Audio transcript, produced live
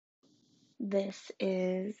This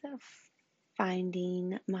is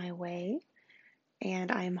Finding My Way,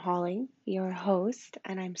 and I'm Holly, your host,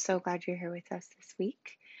 and I'm so glad you're here with us this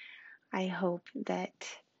week. I hope that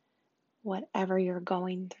whatever you're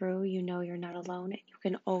going through, you know you're not alone, and you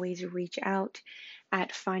can always reach out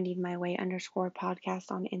at Finding My Way _podcast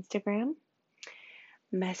on Instagram,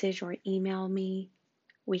 message or email me.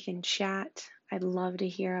 We can chat. I'd love to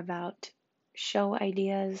hear about show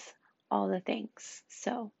ideas, all the things.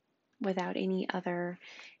 So, without any other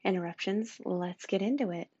interruptions, let's get into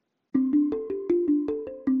it.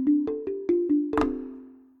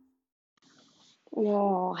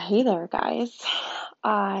 Well, hey there, guys.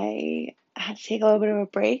 I had to take a little bit of a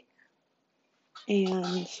break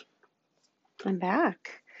and I'm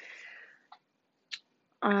back.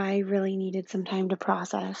 I really needed some time to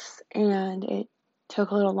process, and it took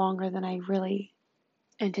a little longer than I really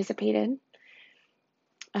anticipated.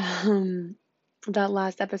 Um, that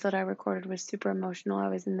last episode I recorded was super emotional. I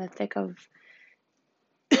was in the thick of,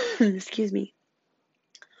 excuse me,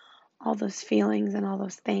 all those feelings and all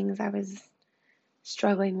those things I was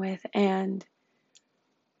struggling with. And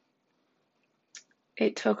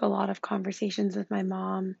it took a lot of conversations with my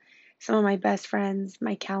mom, some of my best friends,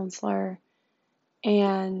 my counselor,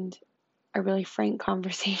 and a really frank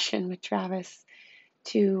conversation with Travis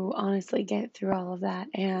to honestly get through all of that.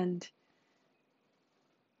 And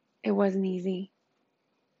it wasn't easy.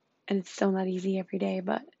 And it's still not easy every day,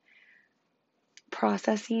 but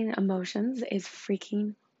processing emotions is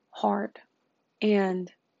freaking hard. And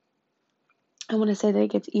I want to say that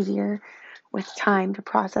it gets easier with time to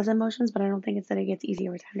process emotions, but I don't think it's that it gets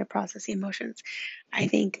easier with time to process the emotions. I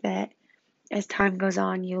think that as time goes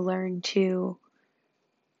on, you learn to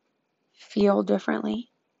feel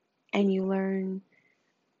differently, and you learn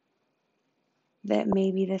that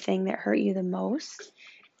maybe the thing that hurt you the most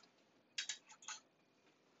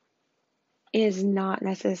is not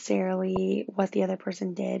necessarily what the other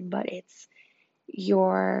person did, but it's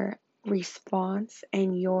your response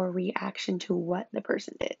and your reaction to what the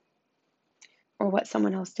person did or what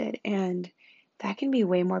someone else did. And that can be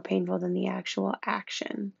way more painful than the actual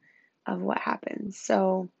action of what happened.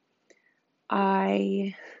 So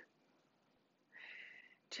I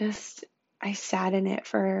I sat in it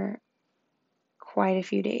for quite a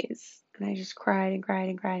few days, and I just cried and cried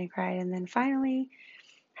and cried and cried. And then finally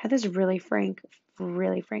had this really frank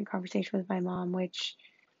conversation with my mom, which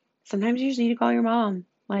sometimes you just need to call your mom.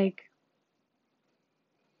 Like,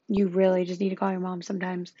 you really just need to call your mom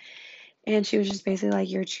sometimes. And she was just basically like,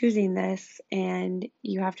 you're choosing this and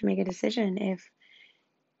you have to make a decision if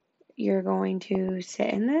you're going to sit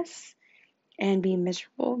in this and be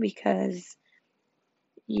miserable because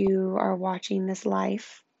you are watching this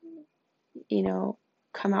life,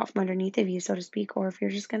 come out from underneath of you, so to speak, or if you're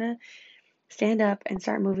just going to stand up and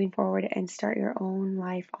start moving forward and start your own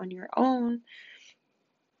life on your own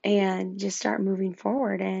and just start moving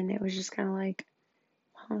forward. And it was just kind of like,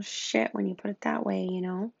 oh shit, when you put it that way.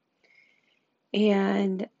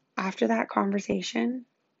 And after that conversation,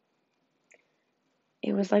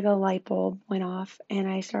 it was like a light bulb went off, and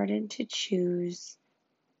I started to choose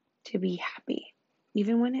to be happy,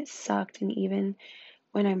 even when it sucked and even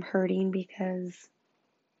when I'm hurting, because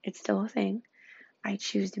it's still a thing. I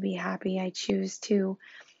choose to be happy. I choose to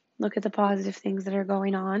look at the positive things that are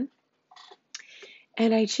going on,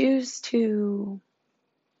 and I choose to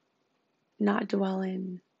not dwell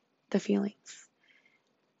in the feelings.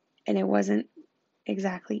 And it wasn't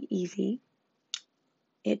exactly easy.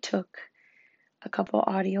 It took a couple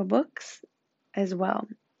audiobooks as well.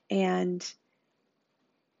 And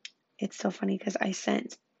it's so funny because I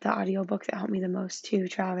sent the audiobook that helped me the most to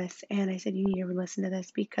Travis, and I said, you need to listen to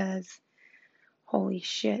this because holy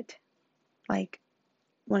shit. Like,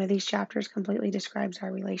 one of these chapters completely describes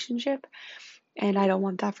our relationship, and I don't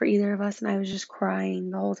want that for either of us. And I was just crying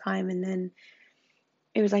the whole time. And then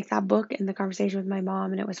it was like that book and the conversation with my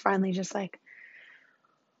mom, and it was finally just like,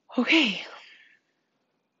 okay,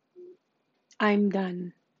 I'm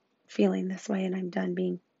done feeling this way, and I'm done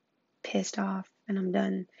being pissed off, and I'm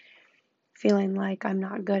done feeling like I'm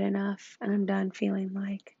not good enough, and I'm done feeling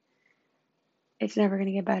like it's never going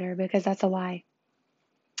to get better, because that's a lie.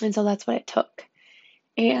 And so that's what it took.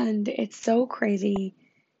 And it's so crazy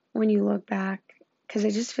when you look back, because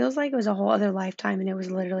it just feels like it was a whole other lifetime, and it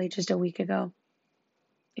was literally just a week ago.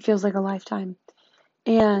 It feels like a lifetime.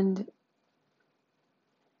 And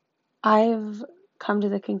I've come to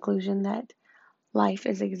the conclusion that life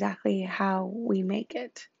is exactly how we make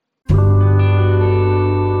it.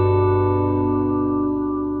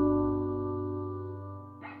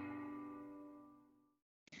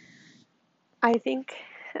 I think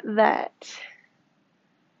that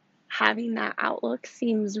having that outlook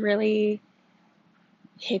seems really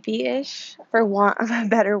hippie-ish, for want of a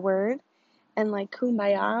better word, and like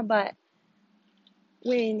kumbaya, but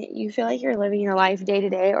when you feel like you're living your life day to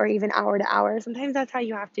day or even hour to hour, sometimes that's how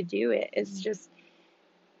you have to do it, is just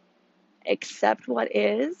accept what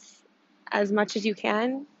is as much as you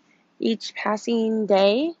can each passing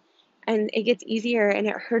day, and it gets easier and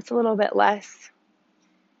it hurts a little bit less.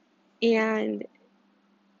 And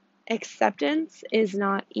acceptance is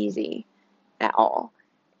not easy at all.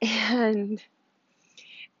 And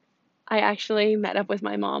I actually met up with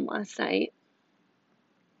my mom last night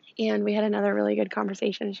and we had another really good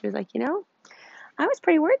conversation. She was like, I was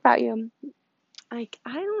pretty worried about you. Like,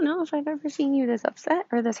 I don't know if I've ever seen you this upset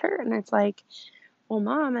or this hurt. And it's like, well,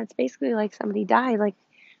 Mom, it's basically like somebody died. Like,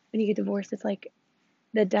 when you get divorced, it's like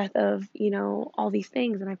the death of, all these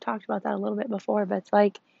things. And I've talked about that a little bit before, but it's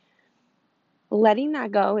like letting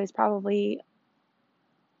that go is probably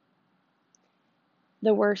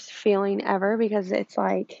the worst feeling ever, because it's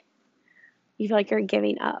like you feel like you're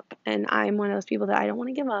giving up. And I'm one of those people that I don't want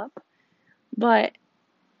to give up. But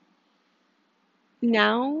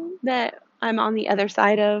now that I'm on the other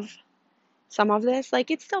side of some of this, like,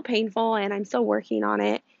 it's still painful and I'm still working on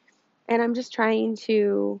it. And I'm just trying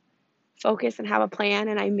to focus and have a plan.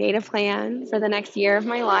 And I made a plan for the next year of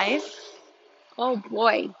my life. Oh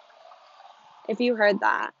boy. If you heard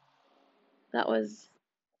that, that was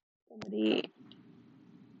somebody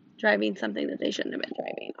driving something that they shouldn't have been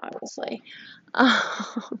driving, obviously.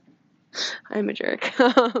 I'm a jerk.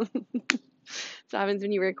 So happens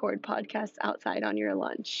when you record podcasts outside on your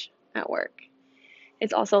lunch at work.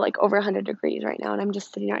 It's also like over 100 degrees right now, and I'm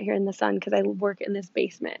just sitting out here in the sun because I work in this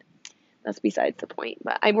basement. That's besides the point.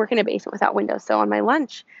 But I work in a basement without windows, so on my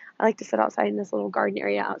lunch, I like to sit outside in this little garden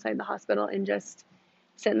area outside the hospital and just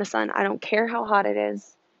sit in the sun. I don't care how hot it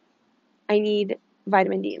is. I need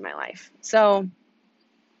vitamin D in my life. So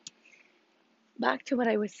back to what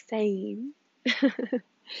I was saying.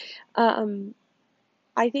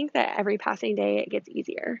 I think that every passing day it gets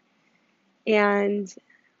easier. And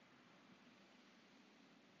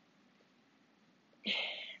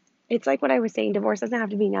it's like what I was saying, divorce doesn't have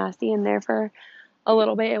to be nasty. And there for a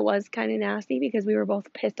little bit, it was kind of nasty because we were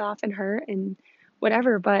both pissed off and hurt and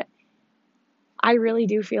whatever. But I really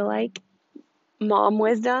do feel like mom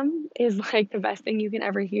wisdom is like the best thing you can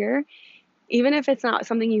ever hear, even if it's not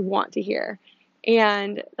something you want to hear.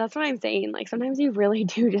 And that's what I'm saying. Like, sometimes you really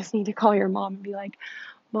do just need to call your mom and be like,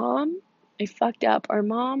 Mom, I fucked up. Or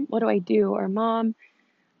Mom, what do I do? Or Mom,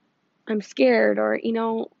 I'm scared. Or,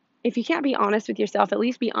 if you can't be honest with yourself, at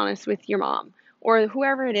least be honest with your mom or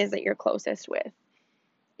whoever it is that you're closest with.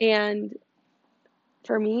 And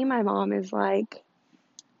for me, my mom is like,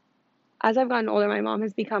 as I've gotten older, my mom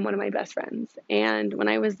has become one of my best friends. And when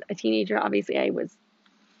I was a teenager, obviously I was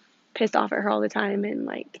pissed off at her all the time. And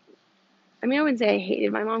like, I wouldn't say I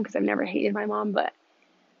hated my mom because I've never hated my mom, but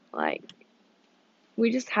like,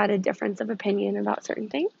 we just had a difference of opinion about certain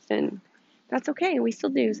things. And that's okay. We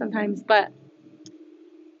still do sometimes. But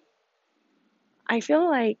I feel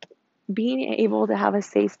like being able to have a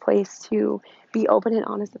safe place to be open and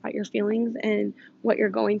honest about your feelings and what you're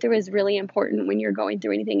going through is really important when you're going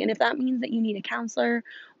through anything. And if that means that you need a counselor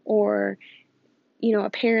or, a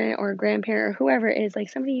parent or a grandparent or whoever it is, like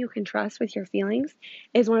somebody you can trust with your feelings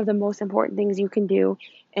is one of the most important things you can do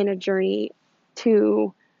in a journey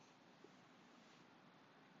to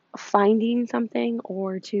finding something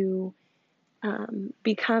or to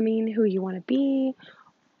becoming who you want to be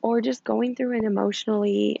or just going through an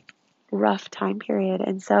emotionally rough time period.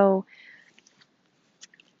 And so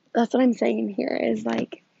that's what I'm saying here is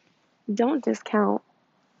like, don't discount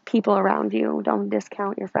people around you. Don't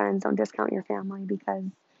discount your friends. Don't discount your family because,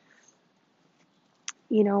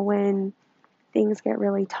 when things get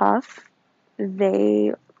really tough,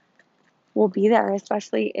 they will be there,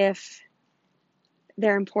 especially if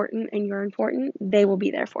they're important and you're important. They will be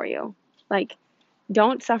there for you. Like,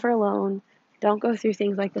 don't suffer alone. Don't go through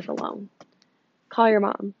things like this alone. Call your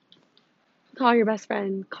mom. Call your best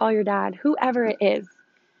friend. Call your dad. Whoever it is.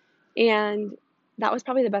 And that was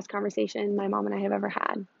probably the best conversation my mom and I have ever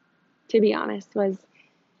had, to be honest, was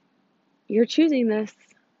you're choosing this.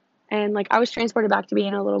 And like, I was transported back to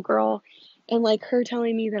being a little girl and like her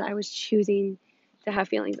telling me that I was choosing to have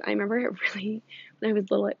feelings. I remember it really, when I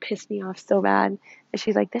was little, it pissed me off so bad. And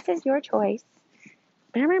she's like, this is your choice.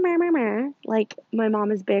 Like, my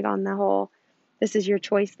mom is big on the whole, this is your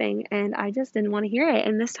choice thing. And I just didn't want to hear it.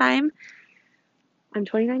 And this time I'm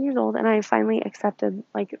 29 years old and I finally accepted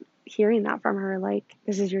like hearing that from her. Like,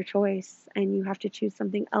 this is your choice and you have to choose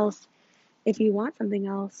something else if you want something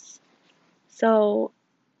else. So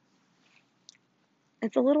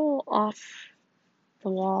It's a little off the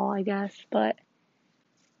wall, I guess, but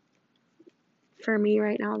for me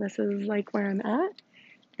right now, this is like where I'm at,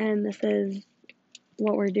 and this is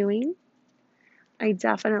what we're doing. I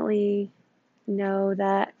definitely know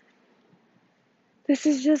that this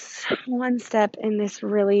is just one step in this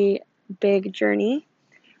really big journey.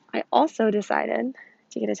 I also decided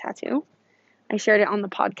to get a tattoo. I shared it on the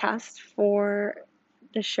podcast for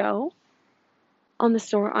the show on the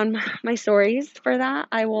store on my stories for that.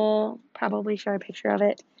 I will probably share a picture of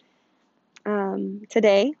it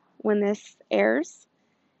today when this airs,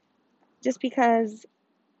 just because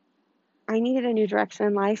I needed a new direction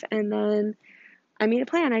in life, and then I made a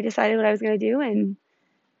plan. I decided what I was going to do, and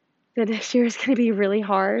the next year is going to be really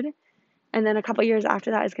hard, and then a couple years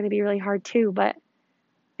after that is going to be really hard too, but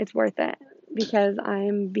it's worth it because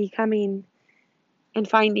I'm becoming and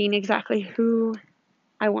finding exactly who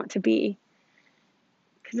I want to be,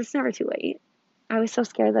 because it's never too late. I was so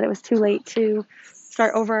scared that it was too late to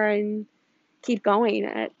start over and keep going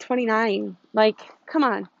at 29. Like, come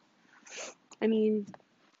on. I mean,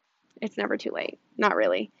 it's never too late. Not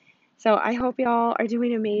really. So I hope y'all are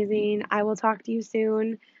doing amazing. I will talk to you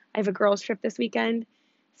soon. I have a girls' trip this weekend.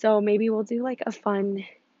 So maybe we'll do like a fun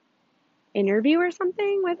interview or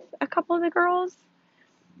something with a couple of the girls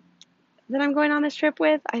that I'm going on this trip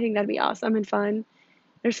with. I think that'd be awesome and fun.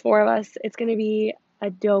 There's 4 of us. It's going to be a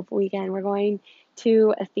dope weekend. We're going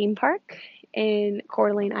to a theme park in Coeur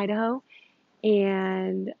d'Alene, Idaho,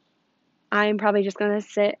 and I'm probably just going to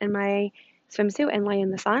sit in my swimsuit and lay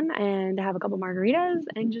in the sun and have a couple margaritas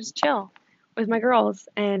and just chill with my girls.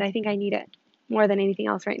 And I think I need it more than anything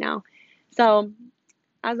else right now. So,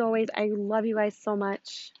 as always, I love you guys so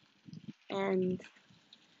much, and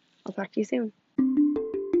I'll talk to you soon.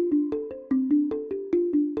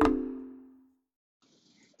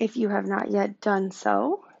 If you have not yet done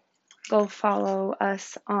so, go follow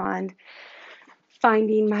us on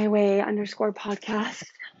Finding My Way _podcast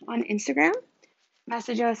on Instagram.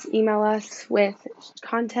 Message us, email us with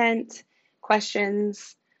content,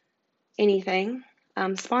 questions, anything,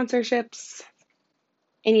 sponsorships,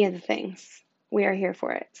 any of the things. We are here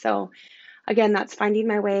for it. So again, that's Finding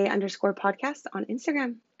My Way _podcast on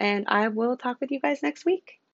Instagram. And I will talk with you guys next week.